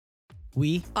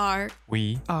We are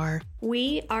We are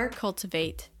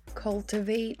cultivate.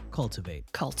 Cultivate. cultivate.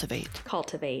 Cultivate.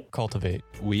 Cultivate. Cultivate.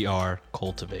 We are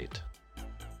cultivate.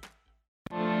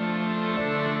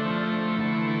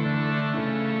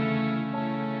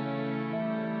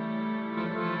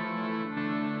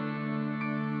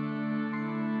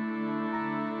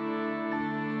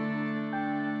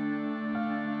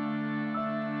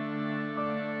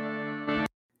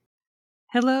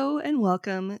 Hello and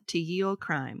welcome to Ye Olde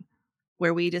Crime,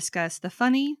 where we discuss the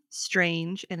funny,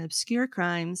 strange, and obscure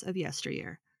crimes of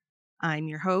yesteryear. I'm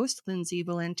your host, Lindsay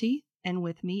Valenti, and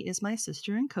with me is my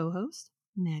sister and co-host,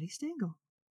 Maddie Stengel.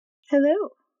 Hello.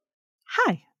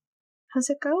 Hi, How's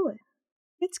it going?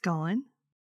 it's going.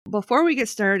 Before we get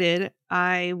started,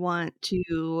 I want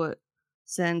to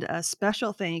send a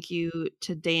special thank you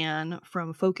to Dan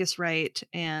from Focusrite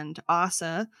and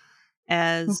ASA,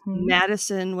 as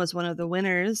Madison was one of the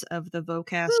winners of the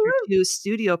Vocaster 2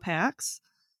 Studio Packs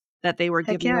that they were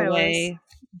giving away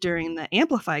during the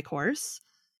Amplify course.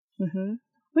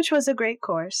 Which was a great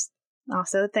course.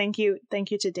 Also, thank you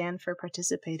to Dan for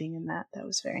participating in that. That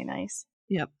was very nice.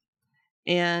 Yep.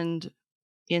 And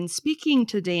in speaking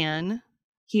to Dan,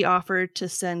 he offered to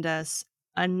send us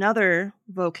another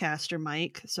Vocaster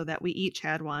mic so that we each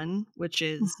had one, which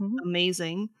is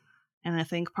amazing. And I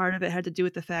think part of it had to do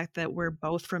with the fact that we're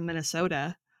both from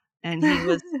Minnesota. And he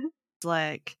was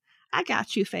like, I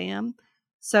got you, fam.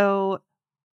 So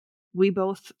we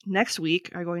both next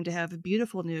week are going to have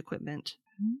beautiful new equipment.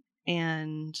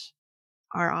 And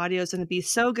our audio is going to be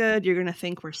so good, you're going to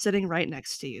think we're sitting right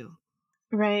next to you.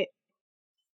 Right.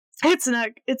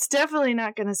 It's definitely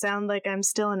not going to sound like I'm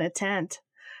still in a tent.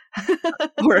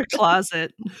 Or a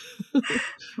closet.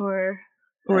 or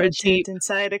a tent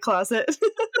inside a closet.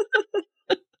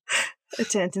 A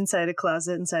tent inside a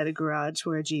closet inside a garage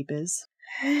where a Jeep is.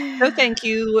 So thank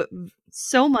you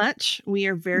so much. We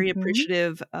are very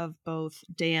appreciative of both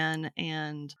Dan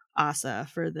and Asa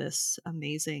for this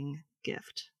amazing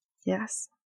gift. Yes,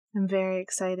 I'm very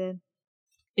excited.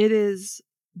 It is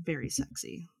very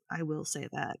sexy. I will say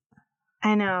that.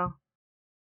 I know.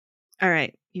 All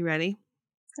right, you ready?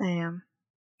 I am.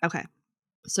 Okay.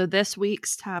 So this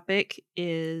week's topic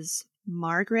is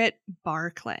Margaret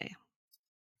Barclay.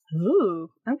 Ooh,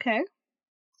 okay.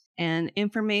 And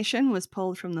information was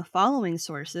pulled from the following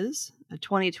sources: a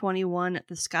 2021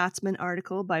 The Scotsman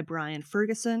article by Brian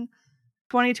Ferguson,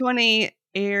 2020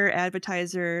 Air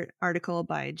Advertiser article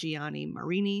by Gianni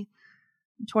Marini,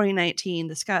 2019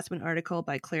 The Scotsman article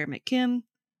by Claire McKim,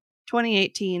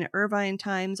 2018 Irvine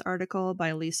Times article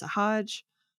by Lisa Hodge,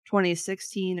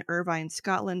 2016 Irvine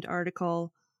Scotland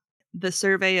article, The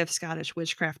Survey of Scottish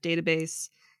Witchcraft Database.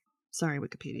 Sorry,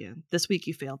 Wikipedia. This week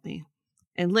you failed me.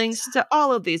 And links to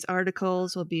all of these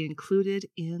articles will be included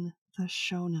in the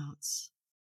show notes.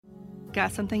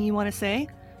 Got something you want to say?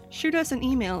 Shoot us an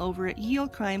email over at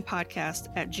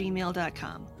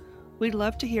yeoldecrimepodcast@gmail.com. We'd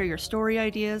love to hear your story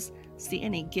ideas, see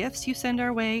any gifts you send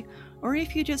our way, or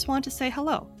if you just want to say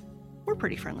hello. We're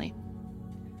pretty friendly.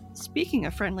 Speaking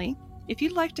of friendly, if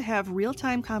you'd like to have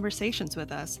real-time conversations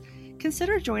with us,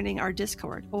 consider joining our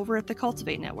Discord over at the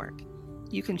Cultivate Network.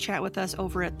 You can chat with us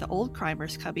over at the Old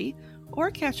Crimers Cubby, or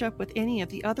catch up with any of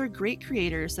the other great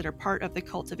creators that are part of the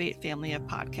Cultivate family of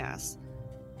podcasts.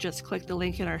 Just click the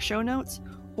link in our show notes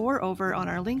or over on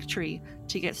our link tree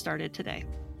to get started today.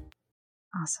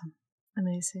 Awesome.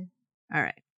 Amazing. All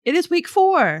right. It is week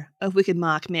 4 of Wicked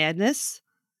Mock Madness,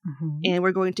 and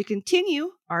we're going to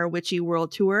continue our Witchy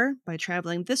World Tour by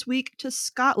traveling this week to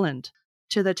Scotland,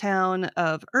 to the town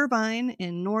of Irvine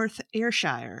in North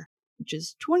Ayrshire, which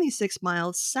is 26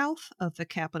 miles south of the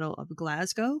capital of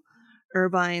Glasgow.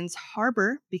 Irvine's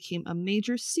harbor became a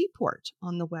major seaport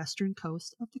on the western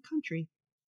coast of the country.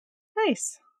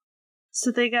 Nice.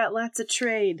 So they got lots of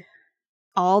trade.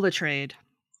 All the trade.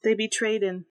 They be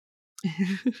trading.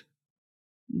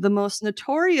 The most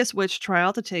notorious witch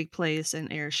trial to take place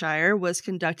in Ayrshire was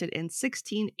conducted in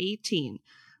 1618,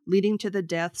 leading to the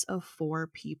deaths of 4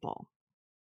 people.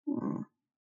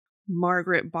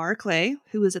 Margaret Barclay,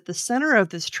 who was at the center of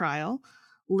this trial,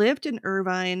 lived in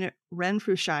Irvine,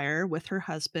 Renfrewshire, with her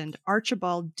husband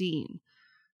Archibald Dean,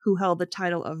 who held the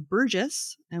title of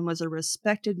Burgess and was a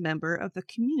respected member of the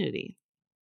community.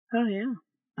 Oh, yeah.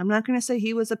 I'm not going to say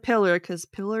he was a pillar, because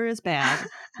pillar is bad.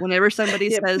 Whenever somebody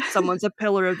says someone's a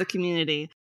pillar of the community,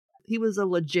 he was a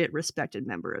legit respected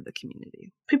member of the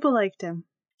community. People liked him.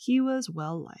 He was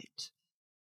well liked.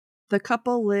 The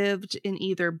couple lived in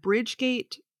either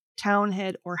Bridgegate,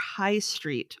 Townhead, or High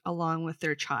Street along with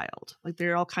their child. Like,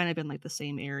 they're all kind of in like the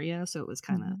same area, so it was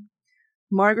kind of...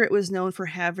 Margaret was known for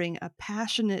having a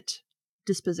passionate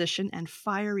disposition and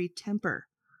fiery temper.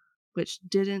 which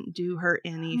didn't do her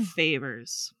any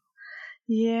favors.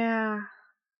 Yeah.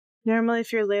 Normally,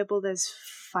 if you're labeled as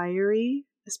fiery,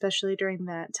 especially during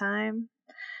that time,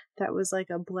 that was like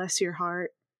a bless your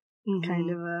heart kind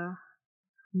of a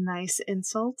nice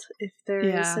insult, if there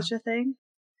is such a thing.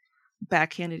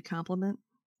 Backhanded compliment.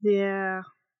 Yeah.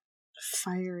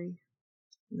 Fiery.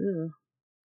 Ugh.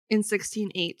 In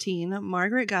 1618,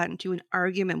 Margaret got into an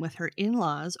argument with her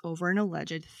in-laws over an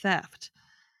alleged theft.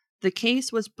 The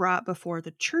case was brought before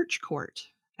the church court,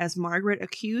 as Margaret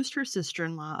accused her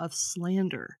sister-in-law of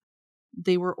slander.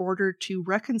 They were ordered to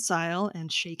reconcile and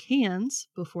shake hands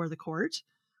before the court,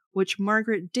 which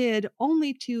Margaret did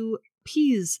only to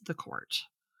appease the court.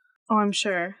 Oh, I'm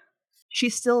sure. She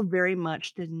still very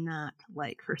much did not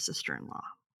like her sister-in-law.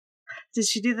 Did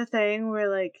she do the thing where,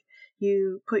 like,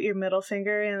 you put your middle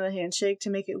finger in the handshake to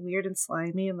make it weird and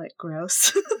slimy and, like,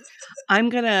 gross? I'm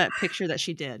going to picture that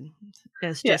she did.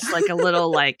 It's just like a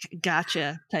little, like,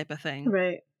 gotcha type of thing.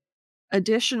 Right.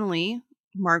 Additionally,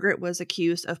 Margaret was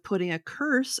accused of putting a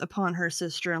curse upon her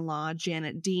sister-in-law,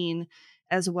 Janet Dean,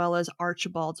 as well as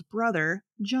Archibald's brother,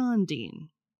 John Dean.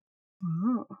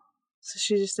 Oh. So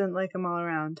she just didn't like them all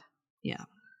around. Yeah.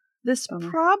 This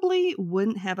probably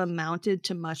wouldn't have amounted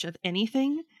to much of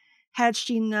anything had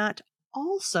she not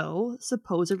also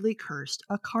supposedly cursed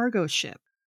a cargo ship.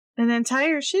 An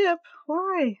entire ship?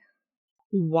 Why?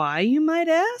 Why, you might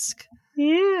ask?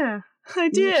 Yeah, I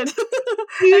did.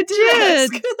 You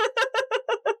did.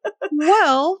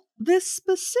 Well, this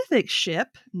specific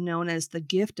ship, known as the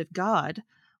Gift of God,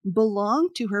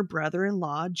 belonged to her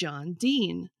brother-in-law, John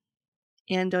Dean.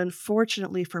 And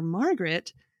unfortunately for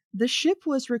Margaret, the ship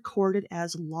was recorded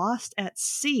as lost at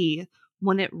sea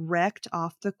when it wrecked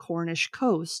off the Cornish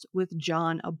coast with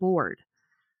John aboard.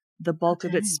 The bulk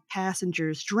of its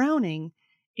passengers drowning,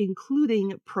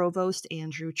 including Provost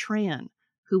Andrew Tran,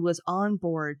 who was on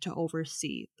board to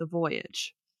oversee the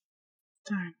voyage.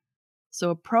 Darn. So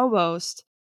a provost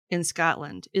in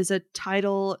Scotland is a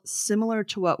title similar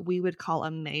to what we would call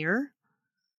a mayor,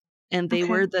 and they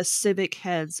were the civic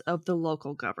heads of the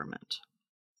local government.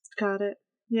 Got it.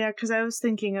 Yeah, because I was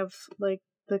thinking of, like,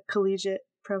 the collegiate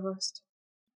provost.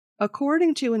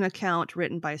 According to an account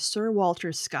written by Sir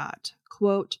Walter Scott,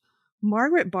 quote,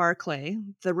 Margaret Barclay,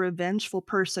 the revengeful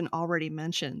person already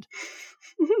mentioned,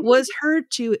 was heard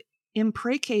to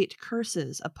imprecate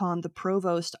curses upon the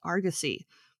provost Argosy,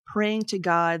 praying to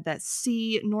God that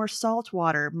sea nor salt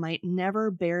water might never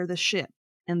bear the ship,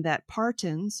 and that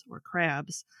partons, or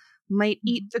crabs, might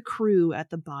eat the crew at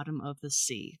the bottom of the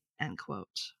sea, end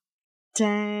quote.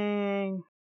 Dang.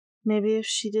 Maybe if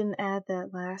she didn't add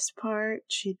that last part,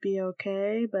 she'd be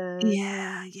okay, but...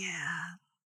 Yeah.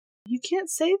 You can't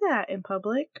say that in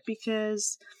public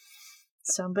because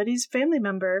somebody's family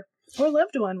member or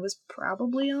loved one was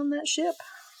probably on that ship.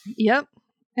 Yep.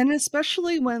 And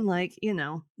especially when, like, you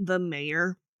know, the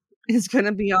mayor is going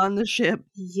to be on the ship.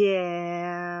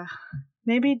 Yeah.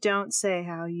 Maybe don't say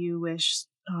how you wish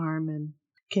harm and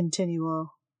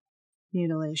continual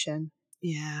mutilation.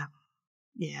 Yeah.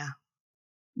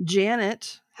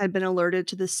 Janet had been alerted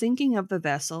to the sinking of the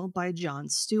vessel by John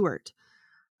Stewart,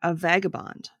 a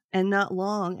vagabond, and not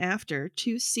long after,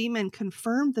 2 seamen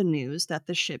confirmed the news that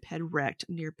the ship had wrecked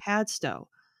near Padstow,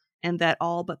 and that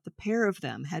all but the pair of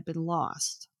them had been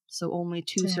lost, so only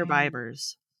 2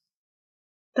 survivors.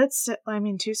 That's, I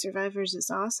mean, 2 survivors is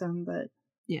awesome, but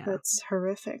that's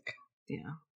horrific.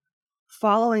 Yeah.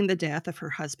 Following the death of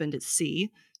her husband at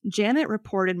sea, Janet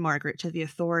reported Margaret to the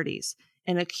authorities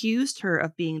and accused her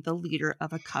of being the leader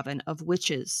of a coven of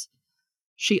witches.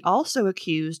 She also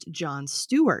accused John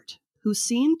Stewart, who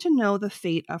seemed to know the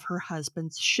fate of her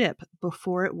husband's ship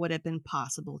before it would have been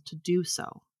possible to do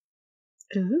so.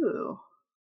 Ooh,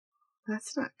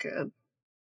 that's not good.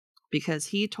 Because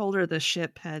he told her the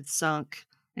ship had sunk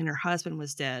and her husband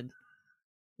was dead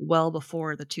well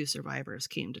before the 2 survivors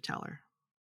came to tell her.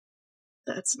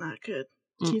 That's not good.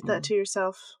 Keep that to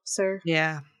yourself, sir.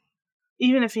 Yeah.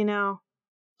 Even if you know,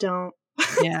 don't.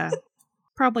 Yeah.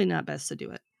 Probably not best to do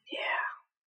it. Yeah.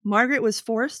 Margaret was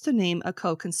forced to name a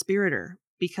co-conspirator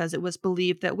because it was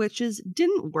believed that witches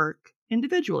didn't work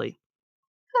individually.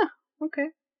 Huh, okay.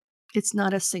 It's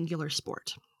not a singular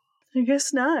sport. I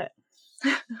guess not.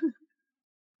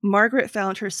 Margaret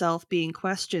found herself being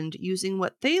questioned using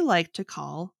what they like to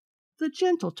call the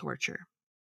gentle torture.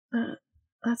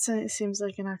 That seems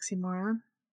like an oxymoron.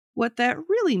 What that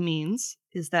really means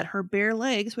is that her bare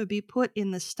legs would be put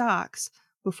in the stocks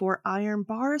before iron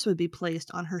bars would be placed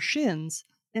on her shins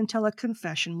until a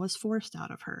confession was forced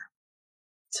out of her.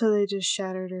 So they just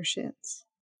shattered her shins.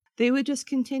 They would just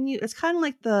continue. It's kind of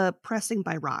like the pressing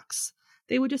by rocks.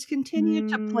 They would just continue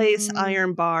to place Mm,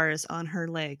 iron bars on her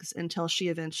legs until she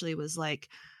eventually was like,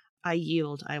 I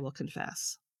yield, I will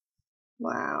confess.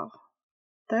 wow.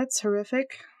 That's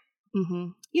horrific.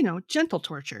 Gentle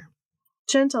torture.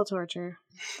 Gentle torture.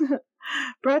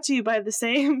 Brought to you by the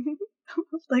same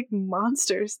like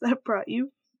monsters that brought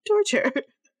you torture.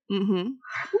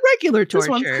 Regular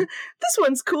torture. This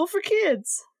one's cool for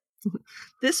kids.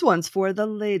 This one's for the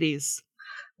ladies.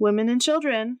 Women and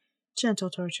children. Gentle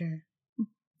torture.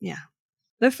 Yeah.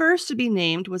 The first to be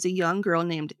named was a young girl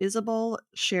named Isabel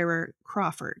Scherer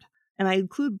Crawford. And I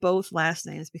include both last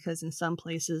names because in some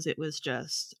places it was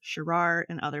just Scherer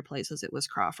and other places it was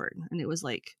Crawford. And it was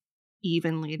like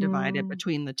evenly divided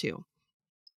between the two.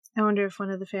 I wonder if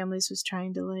one of the families was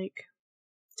trying to like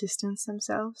distance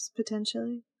themselves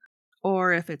potentially.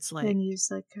 Or if it's like, and use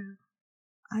like a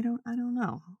I don't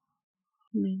know.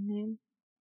 main name.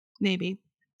 Maybe.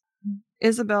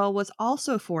 Isabel was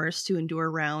also forced to endure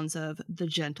rounds of the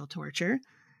gentle torture.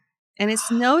 And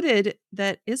it's noted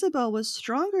that Isabel was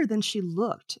stronger than she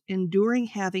looked, enduring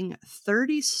having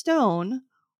 30 stone,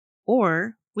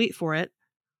 or, wait for it,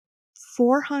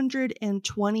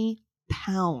 420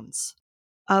 pounds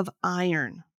of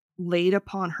iron laid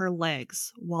upon her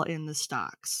legs while in the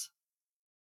stocks.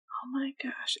 Oh my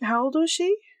gosh. How old was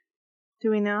she?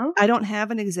 Do we know? I don't have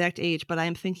an exact age, but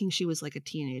I'm thinking she was like a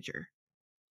teenager.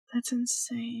 That's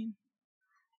insane.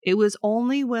 It was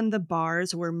only when the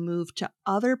bars were moved to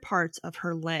other parts of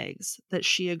her legs that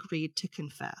she agreed to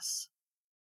confess.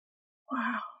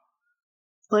 Wow.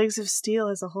 Legs of Steel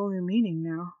has a whole new meaning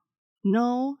now.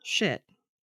 No shit.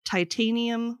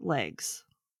 Titanium legs.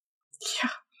 Yeah.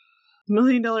 $1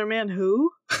 Million Man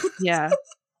who? Yeah.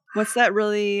 What's that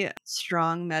really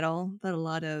strong metal that a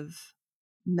lot of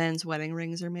men's wedding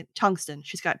rings are made? Tungsten.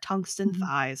 She's got tungsten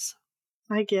thighs.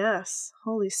 I guess.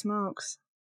 Holy smokes.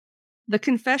 The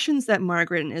confessions that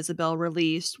Margaret and Isabel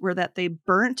released were that they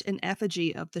burnt an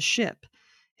effigy of the ship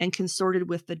and consorted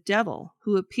with the devil,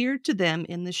 who appeared to them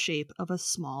in the shape of a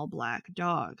small black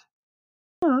dog.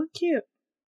 Oh, cute.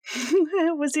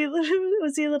 was he a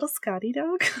little Scotty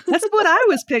dog? That's what I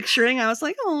was picturing. I was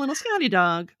like, oh, little Scotty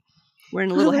dog.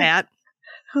 Wearing a little hat.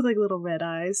 With like little red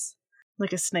eyes.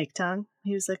 Like a snake tongue.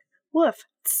 He was like, woof.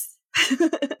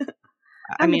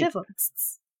 I'm the devil.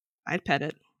 I'd pet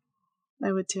it.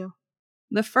 I would too.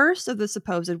 The first of the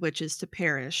supposed witches to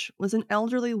perish was an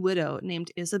elderly widow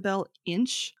named Isabel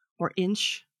Inch or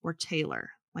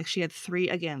Taylor. Like she had three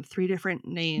different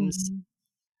names,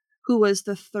 who was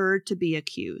the third to be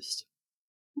accused.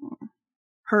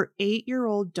 Her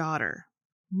 8-year-old daughter,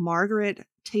 Margaret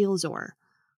Taylor,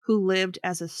 who lived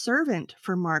as a servant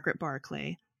for Margaret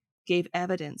Barclay, gave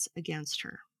evidence against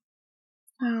her.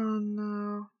 Oh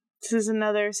no. This is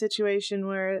another situation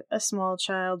where a small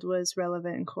child was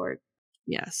relevant in court.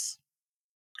 Yes.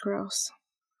 Gross.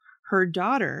 Her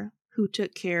daughter, who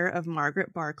took care of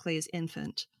Margaret Barclay's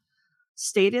infant,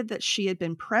 stated that she had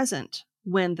been present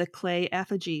when the clay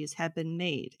effigies had been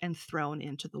made and thrown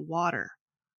into the water.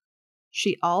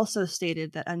 She also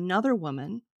stated that another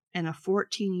woman and a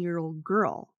 14-year-old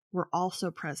girl were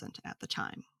also present at the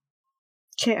time.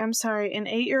 Okay, I'm sorry. An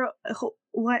 8-year-old...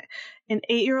 What? An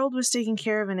 8-year-old was taking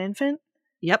care of an infant?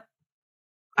 Yep.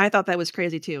 I thought that was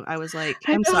crazy too. I was like,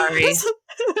 I'm sorry. I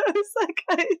was like,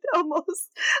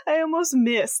 I almost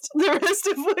missed the rest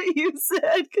of what you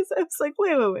said because I was like,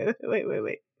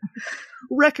 wait.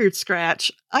 Record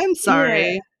scratch. I'm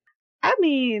sorry. Yeah. I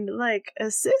mean, like,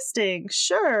 assisting,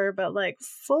 sure, but like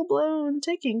full-blown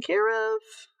taking care of?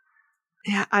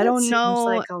 Yeah, I don't know.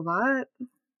 Seems like a lot.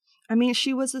 I mean,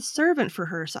 she was a servant for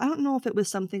her, so I don't know if it was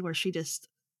something where she just,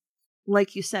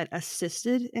 like you said,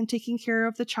 assisted in taking care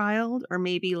of the child, or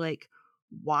maybe like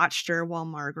watched her while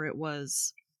Margaret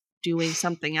was doing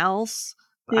something else.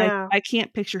 Yeah. I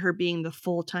can't picture her being the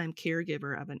full-time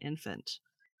caregiver of an infant.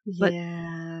 But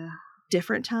yeah.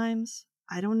 different times,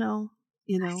 I don't know.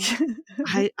 You know,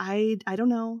 I don't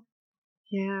know.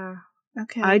 Yeah.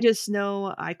 Okay. I just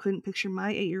know I couldn't picture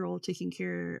my 8-year-old taking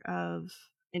care of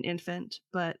an infant,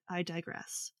 but I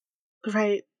digress.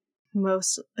 Right.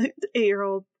 Most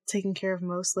 8-year-old taking care of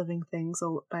most living things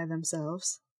by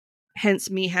themselves. Hence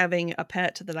me having a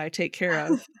pet that I take care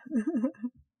of.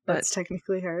 That's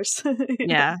technically hers.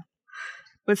 Yeah.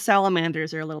 But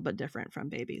salamanders are a little bit different from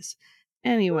babies.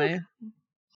 Anyway.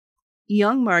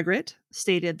 Young Margaret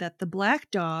stated that the black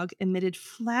dog emitted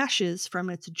flashes from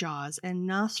its jaws and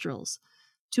nostrils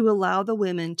to allow the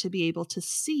women to be able to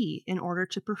see in order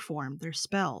to perform their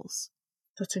spells.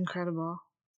 That's incredible.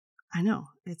 I know.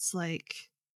 It's like...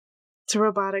 It's a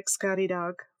robotic Scotty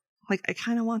dog. Like, I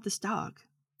kind of want this dog.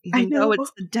 I Even know. though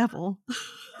it's the devil.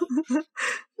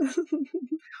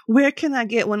 Where can I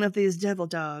get one of these devil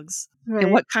dogs? Right.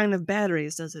 And what kind of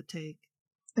batteries does it take?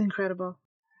 Incredible.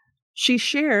 She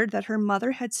shared that her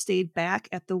mother had stayed back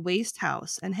at the waste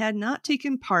house and had not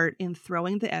taken part in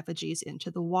throwing the effigies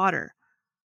into the water.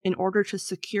 In order to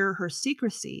secure her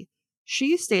secrecy,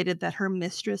 she stated that her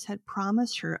mistress had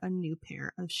promised her a new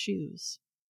pair of shoes.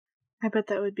 I bet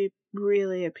that would be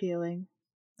really appealing,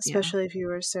 especially if you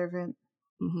were a servant.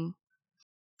 Mm-hmm.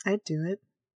 I'd do it.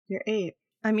 You're 8.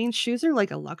 I mean, shoes are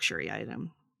like a luxury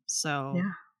item. So,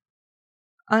 Yeah.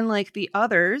 unlike the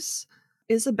others,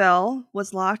 Isabel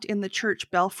was locked in the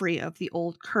church belfry of the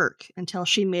old kirk until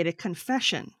she made a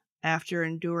confession after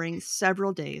enduring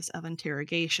several days of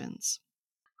interrogations.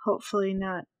 Hopefully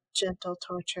not gentle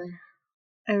torture.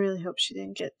 I really hope she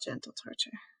didn't get gentle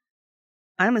torture.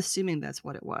 I'm assuming that's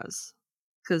what it was,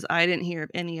 because I didn't hear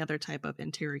of any other type of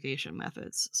interrogation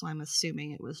methods, so I'm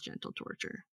assuming it was gentle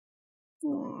torture.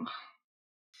 Oh,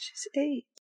 she's 8.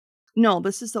 No,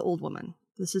 this is the old woman.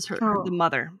 This is the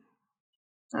mother.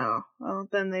 Oh, well,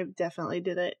 then they definitely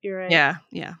did it. You're right.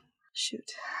 Yeah.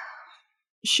 Shoot.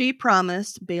 She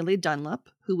promised Bailey Dunlop,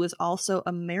 who was also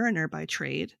a mariner by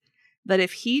trade, that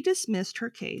if he dismissed her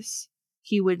case,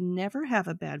 he would never have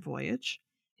a bad voyage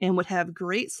and would have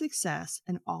great success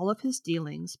in all of his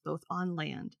dealings both on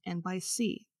land and by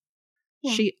sea.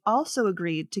 Yeah. She also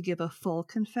agreed to give a full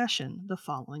confession the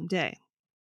following day.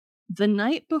 The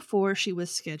night before she was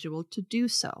scheduled to do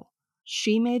so,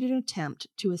 she made an attempt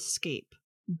to escape,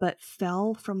 but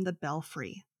fell from the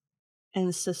belfry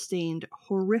and sustained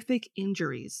horrific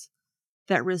injuries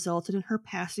that resulted in her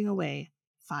passing away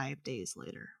 5 days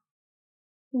later.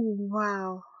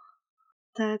 Wow.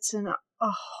 That's a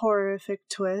horrific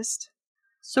twist.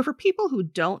 So for people who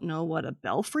don't know what a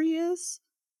belfry is,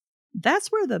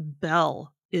 that's where the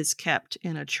bell is kept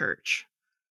in a church.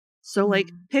 So,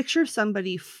 picture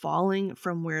somebody falling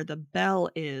from where the bell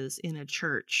is in a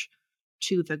church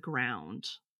to the ground.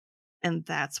 And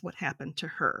that's what happened to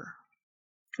her.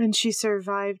 And she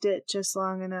survived it just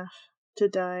long enough to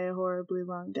die a horribly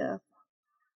long death.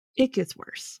 It gets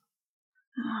worse.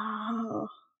 Oh.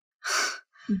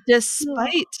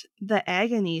 Despite the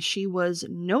agony she was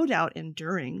no doubt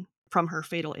enduring from her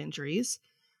fatal injuries,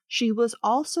 she was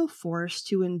also forced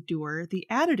to endure the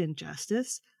added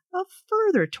injustice of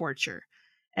further torture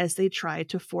as they tried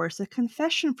to force a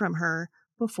confession from her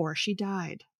before she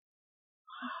died.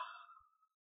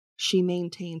 She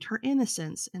maintained her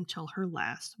innocence until her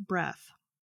last breath.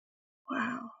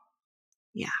 Wow.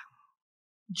 Yeah.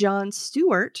 John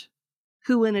Stewart,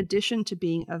 who in addition to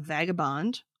being a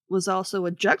vagabond, was also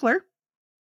a juggler,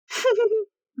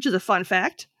 which is a fun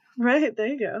fact. Right, there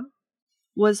you go.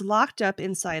 Was locked up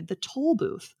inside the toll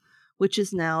booth, which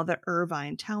is now the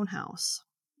Irvine Townhouse.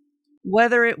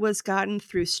 Whether it was gotten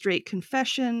through straight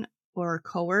confession or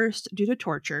coerced due to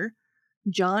torture,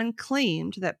 John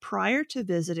claimed that prior to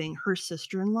visiting her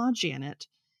sister-in-law Janet,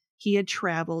 he had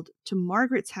traveled to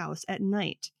Margaret's house at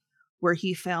night, where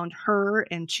he found her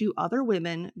and 2 other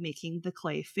women making the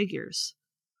clay figures.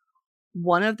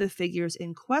 One of the figures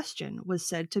in question was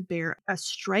said to bear a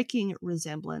striking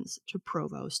resemblance to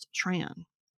Provost Tran.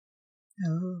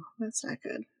 Oh, that's not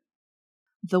good.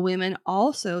 The women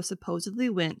also supposedly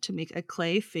went to make a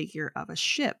clay figure of a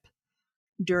ship,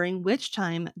 during which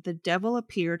time the devil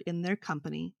appeared in their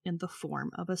company in the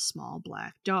form of a small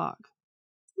black dog.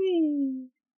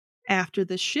 After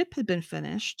the ship had been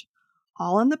finished,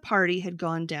 all in the party had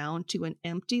gone down to an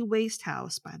empty waste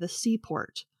house by the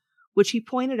seaport, which he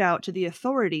pointed out to the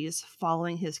authorities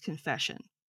following his confession.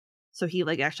 So he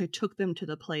actually took them to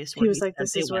the place where he was like, said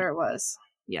this they is went. where it was.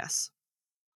 Yes.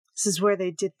 This is where they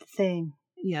did the thing.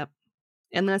 Yep.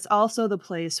 And that's also the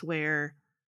place where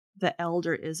the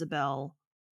elder Isabel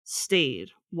stayed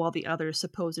while the others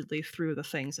supposedly threw the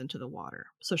things into the water.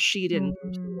 So she didn't go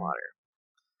into the water.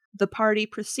 The party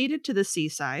proceeded to the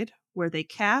seaside, where they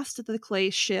cast the clay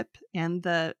ship and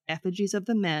the effigies of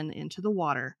the men into the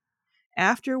water,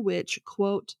 after which,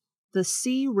 quote, the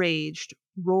sea raged,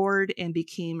 roared, and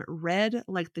became red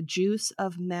like the juice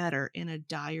of madder in a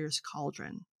dyer's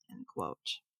cauldron, end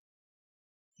quote.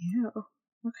 Ew.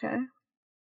 Okay.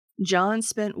 John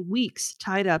spent weeks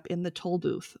tied up in the toll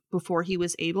booth before he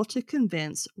was able to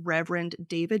convince Reverend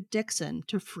David Dixon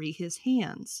to free his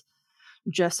hands,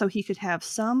 just so he could have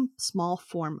some small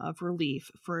form of relief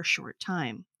for a short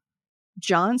time.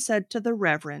 John said to the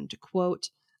Reverend, quote,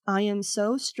 I am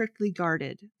so strictly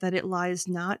guarded that it lies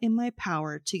not in my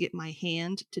power to get my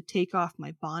hand to take off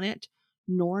my bonnet,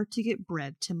 nor to get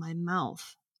bread to my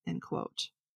mouth, end quote.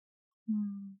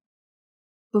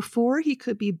 Before he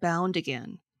could be bound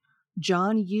again,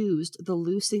 John used the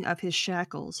loosing of his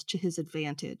shackles to his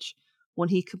advantage, when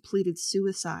he completed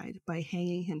suicide by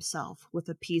hanging himself with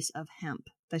a piece of hemp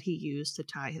that he used to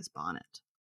tie his bonnet.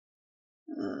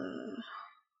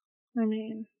 I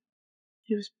mean,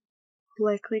 he was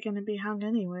likely going to be hung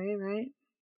anyway, right?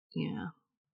 Yeah.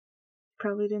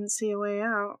 Probably didn't see a way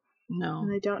out. No.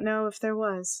 And I don't know if there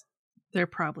was. There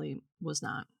probably was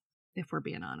not, if we're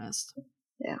being honest.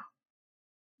 Yeah.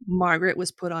 Margaret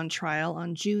was put on trial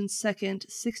on June 2nd,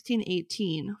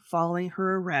 1618, following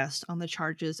her arrest on the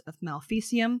charges of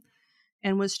malfeasance,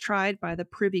 and was tried by the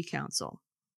Privy Council.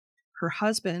 Her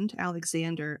husband,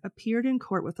 Alexander, appeared in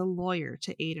court with a lawyer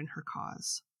to aid in her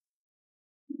cause.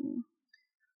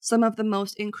 Some of the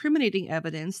most incriminating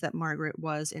evidence that Margaret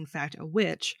was, in fact, a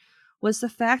witch was the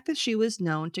fact that she was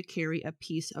known to carry a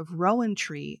piece of rowan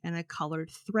tree and a colored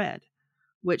thread,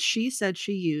 which she said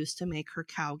she used to make her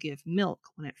cow give milk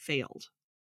when it failed.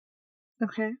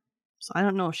 Okay. So I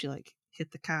don't know if she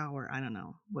hit the cow, or I don't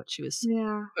know what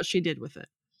she did with it.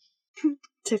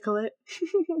 Tickle it.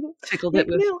 Tickled Make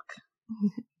it with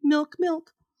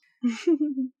milk.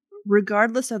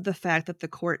 Regardless of the fact that the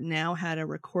court now had a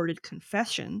recorded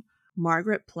confession,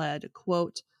 Margaret pled,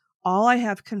 quote, "All I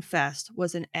have confessed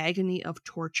was an agony of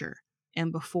torture,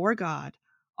 and before God,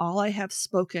 all I have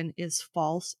spoken is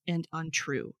false and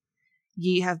untrue.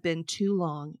 Ye have been too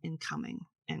long in coming,"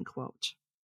 end quote.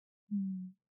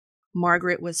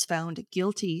 Margaret was found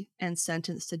guilty and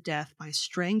sentenced to death by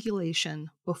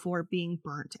strangulation before being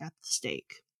burnt at the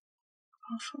stake.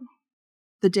 Awful.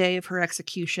 The day of her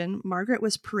execution, Margaret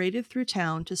was paraded through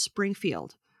town to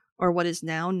Springfield, or what is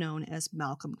now known as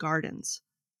Malcolm Gardens.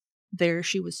 There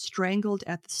she was strangled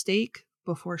at the stake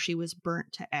before she was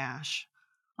burnt to ash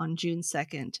on June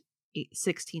 2nd,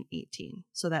 1618,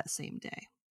 so that same day.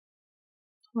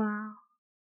 Wow.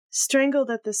 Strangled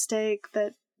at the stake,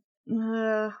 that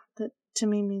to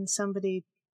me means somebody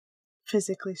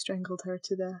physically strangled her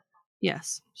to death.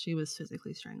 Yes, she was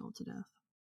physically strangled to death.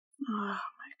 Oh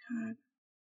my God.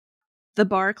 The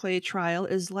Barclay trial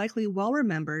is likely well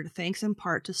remembered thanks in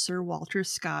part to Sir Walter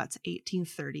Scott's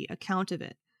 1830 account of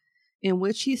it, in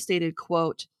which he stated,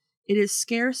 quote, "It is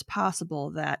scarce possible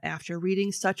that, after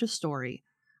reading such a story,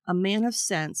 a man of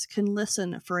sense can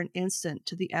listen for an instant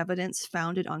to the evidence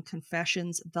founded on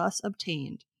confessions thus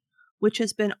obtained, which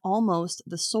has been almost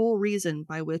the sole reason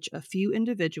by which a few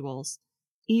individuals,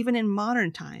 even in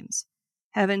modern times,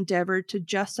 have endeavored to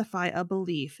justify a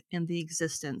belief in the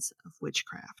existence of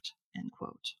witchcraft," end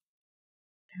quote.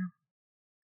 Yeah.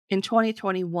 In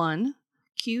 2021,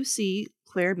 QC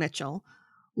Claire Mitchell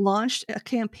launched a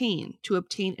campaign to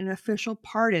obtain an official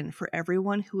pardon for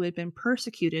everyone who had been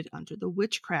persecuted under the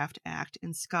Witchcraft Act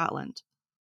in Scotland.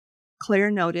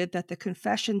 Claire noted that the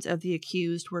confessions of the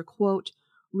accused were, quote,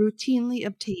 "routinely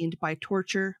obtained by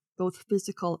torture, both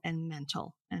physical and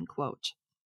mental," end quote.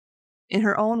 In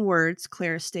her own words,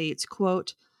 Claire states,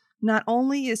 quote, "Not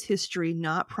only is history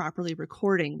not properly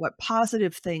recording what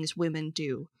positive things women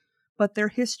do, but their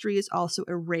history is also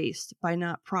erased by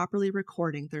not properly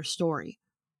recording their story.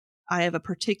 I have a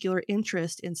particular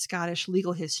interest in Scottish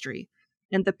legal history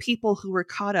and the people who were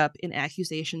caught up in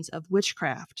accusations of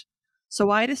witchcraft. So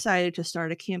I decided to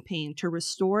start a campaign to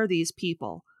restore these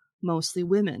people, mostly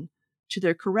women, to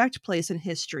their correct place in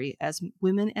history as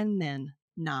women and men,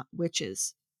 not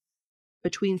witches.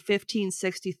 Between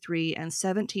 1563 and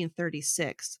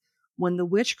 1736, when the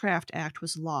Witchcraft Act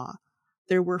was law,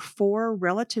 there were 4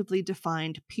 relatively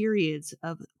defined periods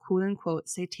of quote-unquote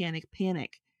satanic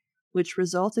panic, which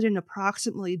resulted in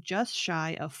approximately just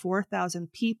shy of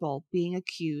 4,000 people being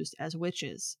accused as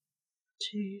witches.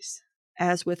 Jeez.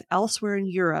 As with elsewhere in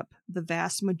Europe, the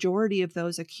vast majority of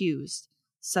those accused,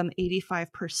 some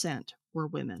 85%, were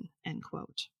women, end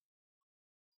quote.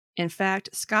 In fact,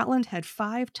 Scotland had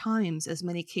 5 times as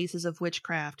many cases of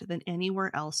witchcraft than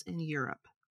anywhere else in Europe.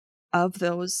 Of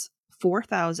those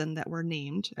 4,000 that were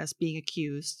named as being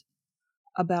accused,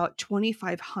 about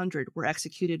 2,500 were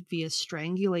executed via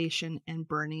strangulation and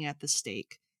burning at the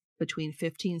stake between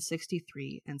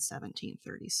 1563 and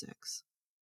 1736.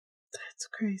 That's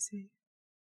crazy.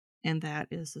 And that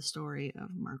is the story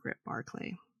of Margaret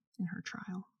Barclay in her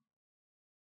trial.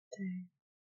 Dang.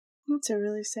 That's a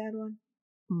really sad one.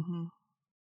 Mm-hmm.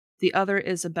 The other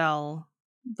Isabel,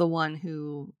 the one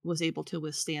who was able to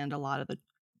withstand a lot of the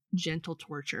gentle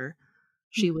torture,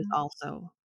 she was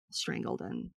also strangled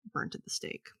and burnt at the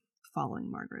stake following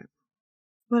Margaret.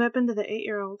 What happened to the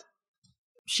 8-year-old?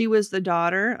 She was the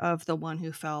daughter of the one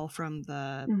who fell from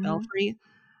the belfry.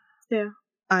 Yeah.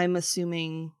 I'm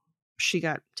assuming she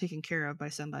got taken care of by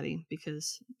somebody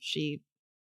because she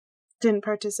didn't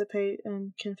participate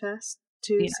and confess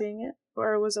to seeing it,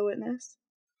 or was a witness.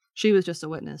 She was just a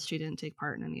witness. She didn't take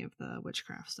part in any of the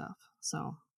witchcraft stuff.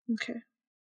 So Okay.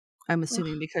 I'm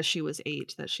assuming because she was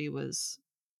 8 that she was,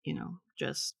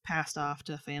 just passed off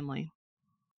to family.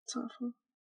 It's awful.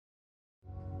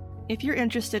 If you're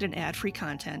interested in ad-free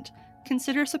content,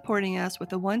 consider supporting us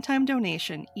with a one-time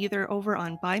donation either over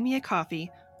on Buy Me a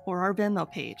Coffee or our Venmo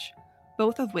page,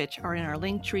 both of which are in our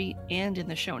link tree and in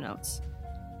the show notes.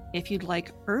 If you'd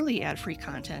like early ad-free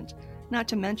content, not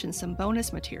to mention some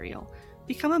bonus material,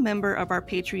 become a member of our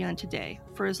Patreon today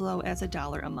for as low as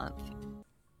 $1 a month.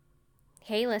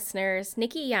 Hey listeners,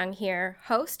 Nikki Young here,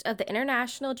 host of the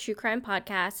international true crime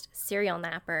podcast, Serial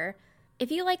Napper.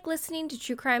 If you like listening to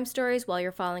true crime stories while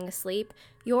you're falling asleep,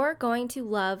 you're going to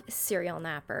love Serial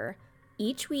Napper.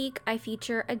 Each week, I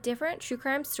feature a different true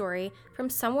crime story from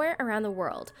somewhere around the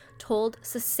world, told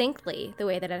succinctly the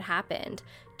way that it happened.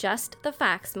 Just the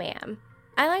facts, ma'am.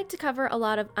 I like to cover a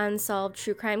lot of unsolved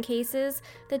true crime cases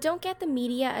that don't get the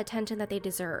media attention that they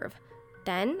deserve.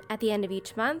 Then, at the end of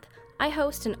each month, I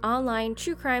host an online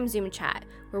true crime Zoom chat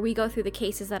where we go through the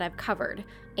cases that I've covered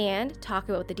and talk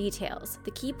about the details,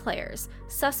 the key players,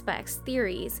 suspects,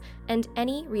 theories, and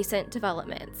any recent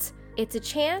developments. It's a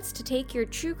chance to take your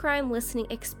true crime listening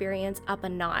experience up a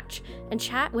notch and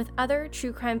chat with other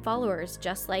true crime followers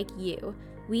just like you.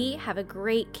 We have a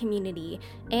great community,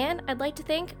 and I'd like to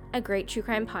thank a great true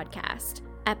crime podcast.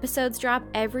 Episodes drop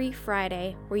every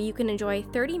Friday where you can enjoy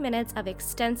 30 minutes of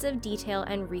extensive detail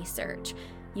and research.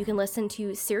 You can listen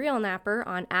to Serial Napper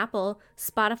on Apple,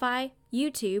 Spotify,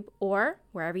 YouTube, or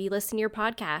wherever you listen to your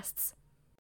podcasts.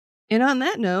 And on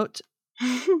that note,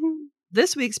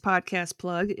 this week's podcast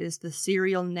plug is the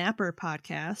Serial Napper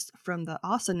podcast from the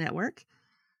ASA Network.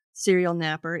 Serial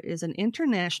Napper is an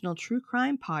international true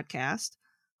crime podcast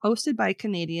hosted by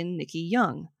Canadian Nikki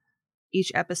Young. Each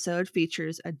episode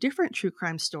features a different true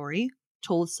crime story,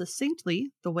 told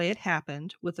succinctly the way it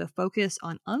happened, with a focus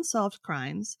on unsolved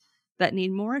crimes that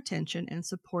need more attention and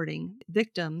supporting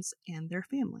victims and their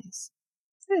families.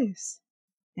 Nice.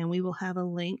 And we will have a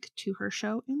link to her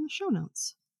show in the show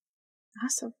notes.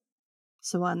 Awesome.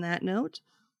 So on that note,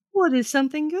 what is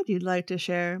something good you'd like to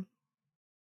share?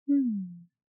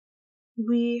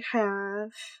 We have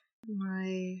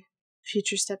my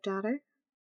future stepdaughter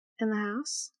in the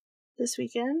house this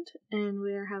weekend, and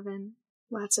we are having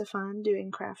lots of fun doing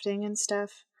crafting and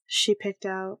stuff. She picked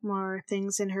out more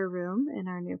things in her room in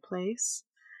our new place,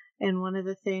 and one of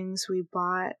the things we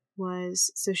bought was,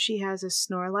 so she has a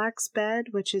Snorlax bed,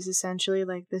 which is essentially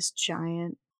like this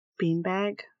giant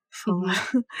beanbag full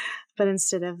of, but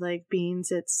instead of like beans,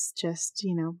 it's just,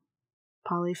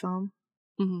 polyfoam.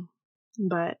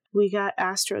 But we got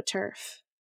AstroTurf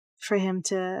for him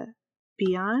to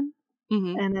be on,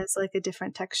 and it's like a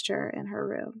different texture in her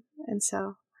room. And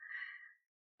so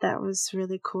that was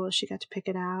really cool. She got to pick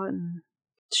it out, and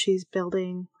she's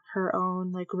building her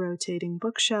own like rotating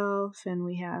bookshelf, and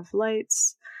we have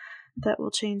lights that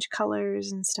will change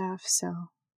colors and stuff. So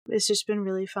it's just been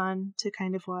really fun to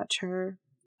kind of watch her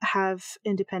have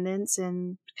independence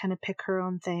and kind of pick her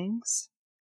own things.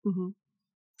 Because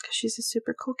she's a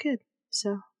super cool kid.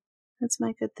 So that's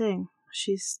my good thing.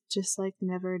 She's just like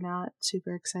never not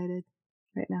super excited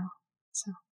right now.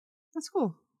 So that's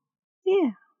cool.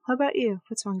 Yeah. How about you?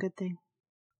 What's one good thing?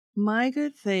 My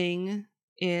good thing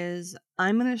is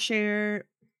I'm going to share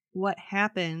what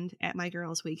happened at my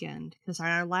girls' weekend. Because on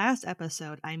our last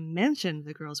episode, I mentioned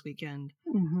the girls' weekend.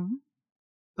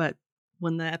 But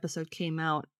when the episode came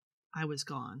out, I was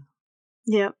gone.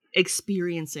 Yep.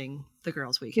 Experiencing the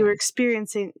girls' weekend.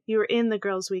 You were in the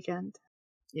girls' weekend.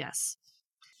 Yes.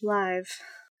 Live.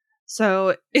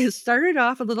 So it started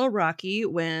off a little rocky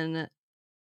when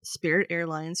Spirit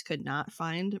Airlines could not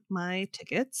find my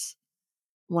tickets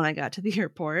when I got to the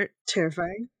airport.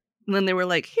 Terrifying. And then they were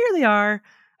like, here they are.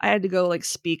 I had to go like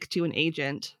speak to an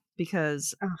agent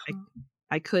because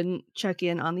I couldn't check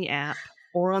in on the app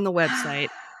or on the website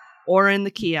or in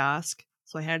the kiosk.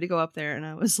 So I had to go up there, and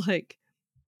I was like,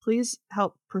 please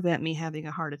help prevent me having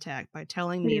a heart attack by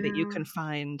telling me that you can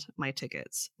find my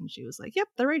tickets. And she was like, yep,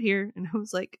 they're right here. And I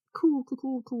was like, cool.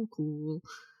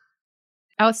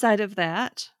 Outside of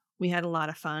that, we had a lot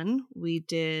of fun. We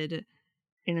did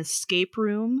an escape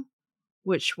room,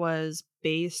 which was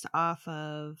based off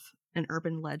of an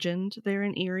urban legend there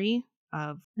in Erie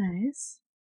of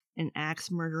an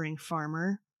axe-murdering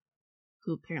farmer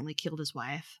who apparently killed his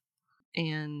wife.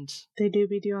 And they do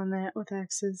be doing that with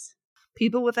axes.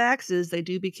 People with axes, they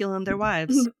do be killing their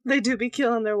wives. They do be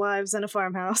killing their wives in a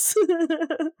farmhouse.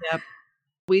 Yep.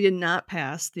 We did not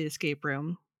pass the escape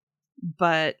room,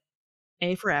 but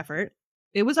A for effort.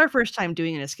 It was our first time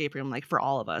doing an escape room, like for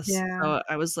all of us. Yeah. So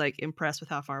I was like impressed with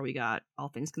how far we got, all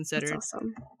things considered. That's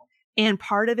awesome. And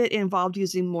part of it involved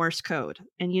using Morse code.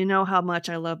 And you know how much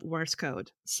I love Morse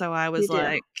code. So I was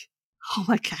like, oh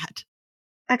my God.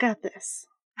 I got this.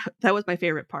 That was my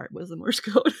favorite part, was the Morse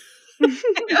code.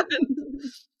 And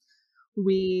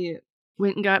we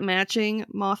went and got matching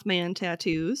Mothman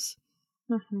tattoos.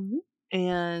 Mm-hmm.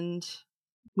 And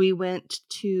we went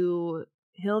to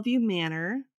Hillview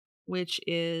Manor, which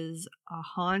is a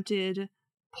haunted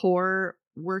poor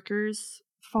workers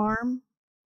farm.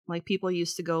 Like, people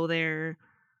used to go there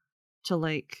to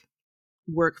like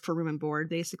work for room and board,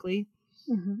 basically.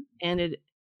 Mm-hmm. And it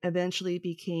eventually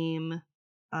became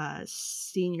a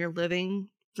senior living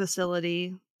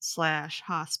facility /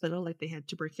 hospital. Like, they had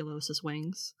tuberculosis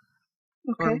wings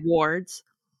or Okay. wards.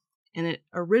 And it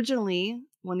originally,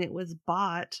 when it was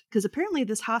bought, because apparently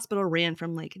this hospital ran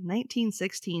from like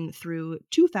 1916 through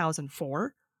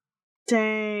 2004,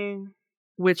 Dang.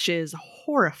 which is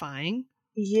horrifying.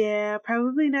 Yeah,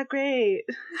 probably not great.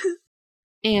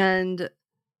 And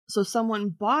so someone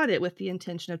bought it with the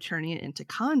intention of turning it into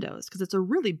condos, because it's a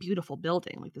really beautiful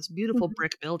building, like this beautiful Mhm.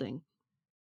 brick building.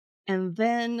 And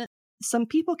then some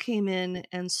people came in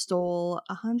and stole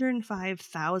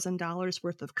 $105,000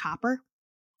 worth of copper.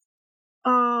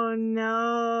 Oh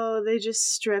no, they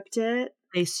just stripped it.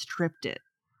 They stripped it.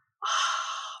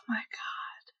 Oh my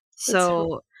god.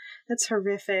 So That's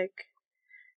horrific.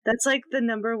 That's like the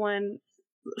number one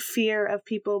fear of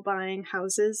people buying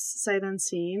houses sight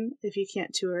unseen if you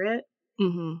can't tour it.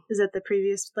 mhm, Is that the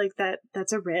previous like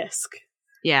that's a risk.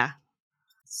 yeah.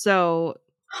 So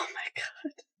Oh my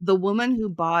god. the woman who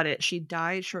bought it, she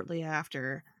died shortly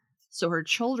after. So her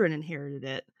children inherited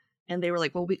it. And they were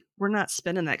like, well, we're not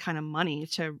spending that kind of money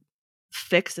to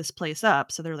fix this place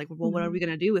up. So they're like, well, what are we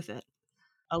going to do with it?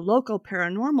 A local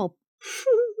paranormal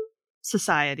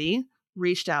society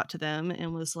reached out to them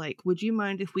and was like, would you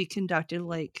mind if we conducted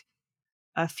like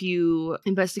a few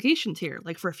investigations here,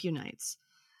 like for a few nights?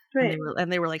 Right.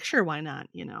 And they were like, sure, why not?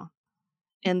 You know,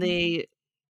 and they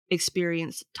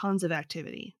experienced tons of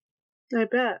activity. I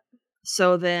bet.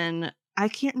 So then I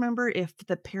can't remember if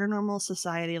the Paranormal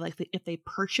Society, like if they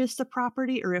purchased the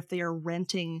property or if they are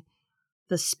renting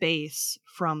the space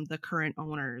from the current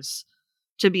owners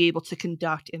to be able to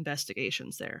conduct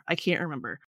investigations there. I can't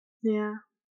remember. Yeah.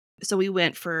 So we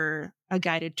went for a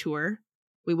guided tour.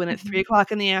 We went at Mhm.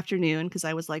 3:00 in the afternoon because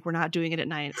I was like, we're not doing it at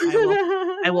night.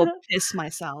 I will piss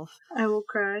myself. I will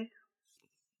cry.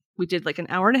 We did like an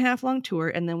hour and a half long tour,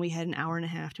 and then we had an hour and a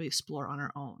half to explore on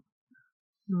our own.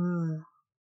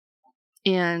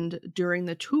 And during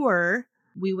the tour,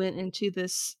 we went into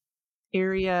this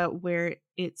area where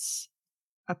it's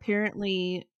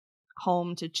apparently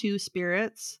home to two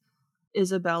spirits.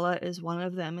 Isabella is one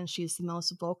of them, and she's the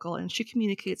most vocal, and she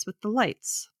communicates with the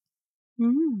lights.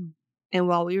 Mm. And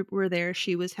while we were there,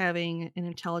 she was having an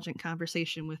intelligent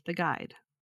conversation with the guide,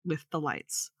 with the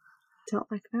lights. Don't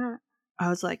like that. I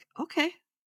was like, okay,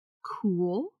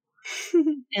 cool.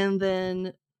 And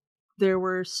then there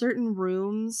were certain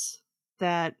rooms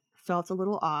that felt a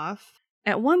little off.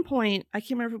 At one point, I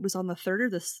can't remember if it was on the third or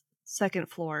the second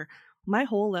floor, my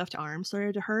whole left arm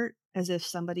started to hurt as if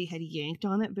somebody had yanked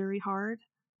on it very hard.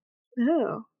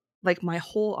 Oh. Like my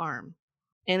whole arm.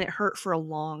 And it hurt for a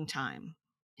long time.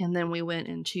 And then we went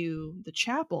into the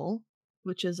chapel,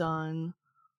 which is on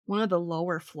one of the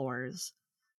lower floors.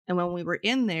 And when we were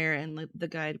in there and the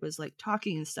guide was like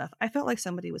talking and stuff, I felt like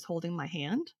somebody was holding my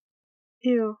hand,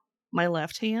 Ew. my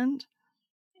left hand.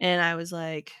 And I was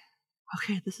like,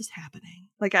 okay, this is happening.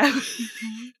 Like I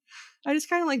just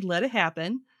kind of like let it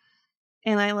happen.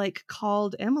 And I like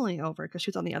called Emily over because she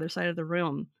was on the other side of the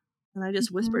room. And I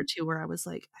just whispered to her, I was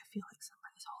like, I feel like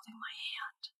somebody's holding my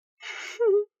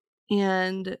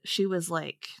hand. And she was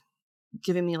like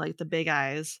giving me like the big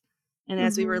eyes. And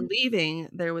as we were leaving,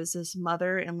 there was this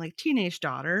mother and like teenage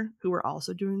daughter who were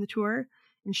also doing the tour.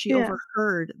 And she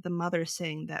overheard the mother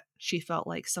saying that she felt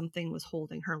like something was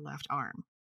holding her left arm.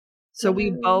 So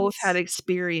we both had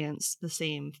experienced the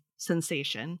same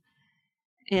sensation.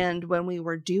 And when we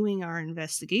were doing our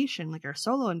investigation, like our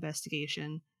solo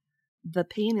investigation, the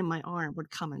pain in my arm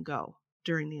would come and go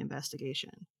during the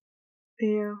investigation.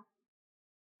 Yeah.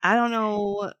 I don't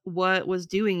know what was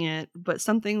doing it, but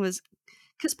something was,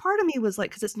 because part of me was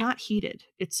like, because it's not heated.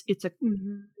 It's a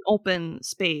open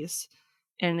space,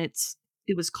 and it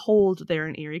was cold there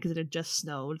in Erie because it had just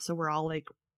snowed. So we're all like,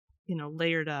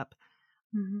 layered up.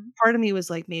 Part of me was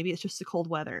like, maybe it's just the cold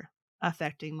weather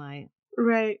affecting my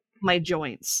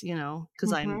joints,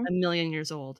 because I'm a million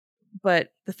years old. But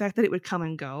the fact that it would come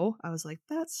and go, I was like,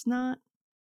 Don't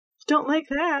like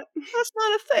that. That's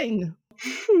not a thing.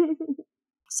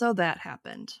 So that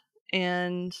happened.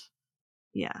 And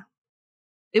yeah,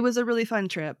 it was a really fun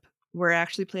trip. we're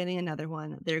actually planning another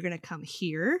one. They're going to come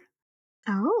here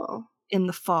Oh. in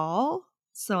the fall.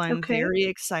 So I'm Okay. very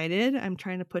excited. I'm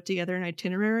trying to put together an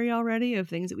itinerary already of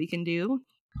things that we can do.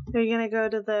 Are you going to go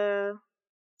to the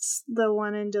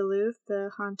one in Duluth, the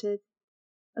haunted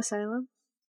asylum?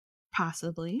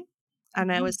 Possibly.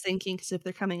 And I was thinking, because if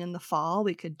they're coming in the fall,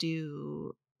 we could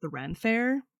do the Ren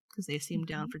Fair, because they seem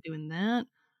down for doing that.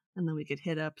 And then we could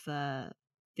hit up the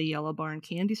Yellow Barn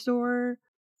candy store.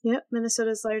 Yep,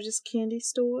 Minnesota's largest candy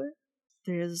store.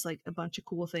 There's like a bunch of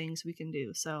cool things we can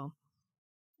do. So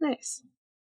Nice.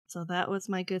 So that was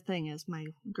my good thing, as my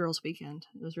girls' weekend.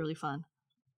 It was really fun.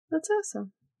 That's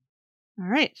awesome. All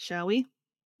right, shall we?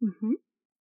 Mm-hmm.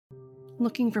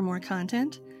 Looking for more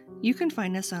content? You can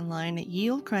find us online at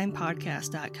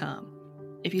yieldcrimepodcast.com.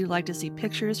 If you'd like to see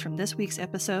pictures from this week's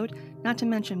episode, not to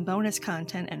mention bonus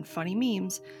content and funny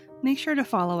memes, make sure to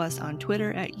follow us on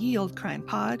Twitter at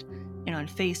yieldcrimepod and on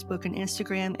Facebook and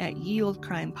Instagram at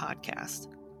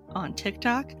yieldcrimepodcast. On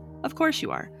TikTok? Of course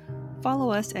you are.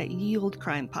 Follow us at Yield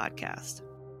Crime Podcast.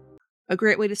 A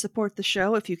great way to support the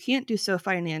show, if you can't do so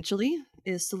financially,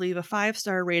 is to leave a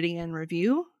 5-star rating and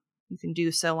review. You can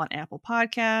do so on Apple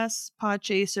Podcasts,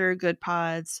 Podchaser, Good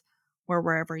Pods, or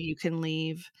wherever you can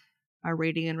leave a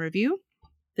rating and review.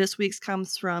 This week's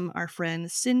comes from our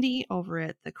friend Cindy over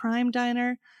at the Crime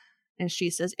Diner, and she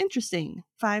says, interesting,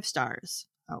 5 stars.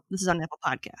 Oh, this is on Apple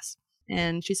Podcasts.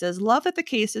 And she says, love that the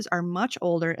cases are much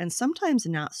older and sometimes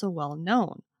not so well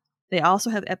known. They also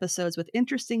have episodes with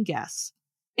interesting guests.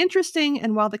 Interesting,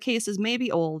 and while the cases may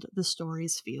be old, the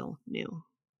stories feel new.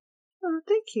 Oh,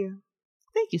 thank you.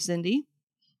 Thank you, Cindy.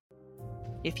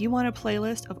 If you want a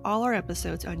playlist of all our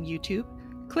episodes on YouTube,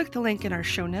 click the link in our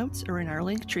show notes or in our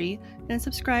link tree and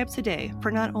subscribe today for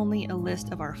not only a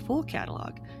list of our full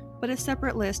catalog, but a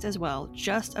separate list as well,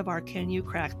 just of our Can You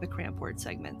Crack the Cramp Word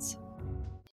segments.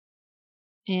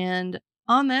 And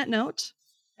on that note,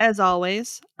 as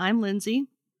always, I'm Lindsay.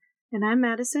 And I'm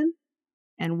Madison.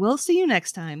 And we'll see you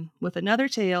next time with another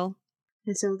tale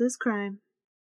As old as crime.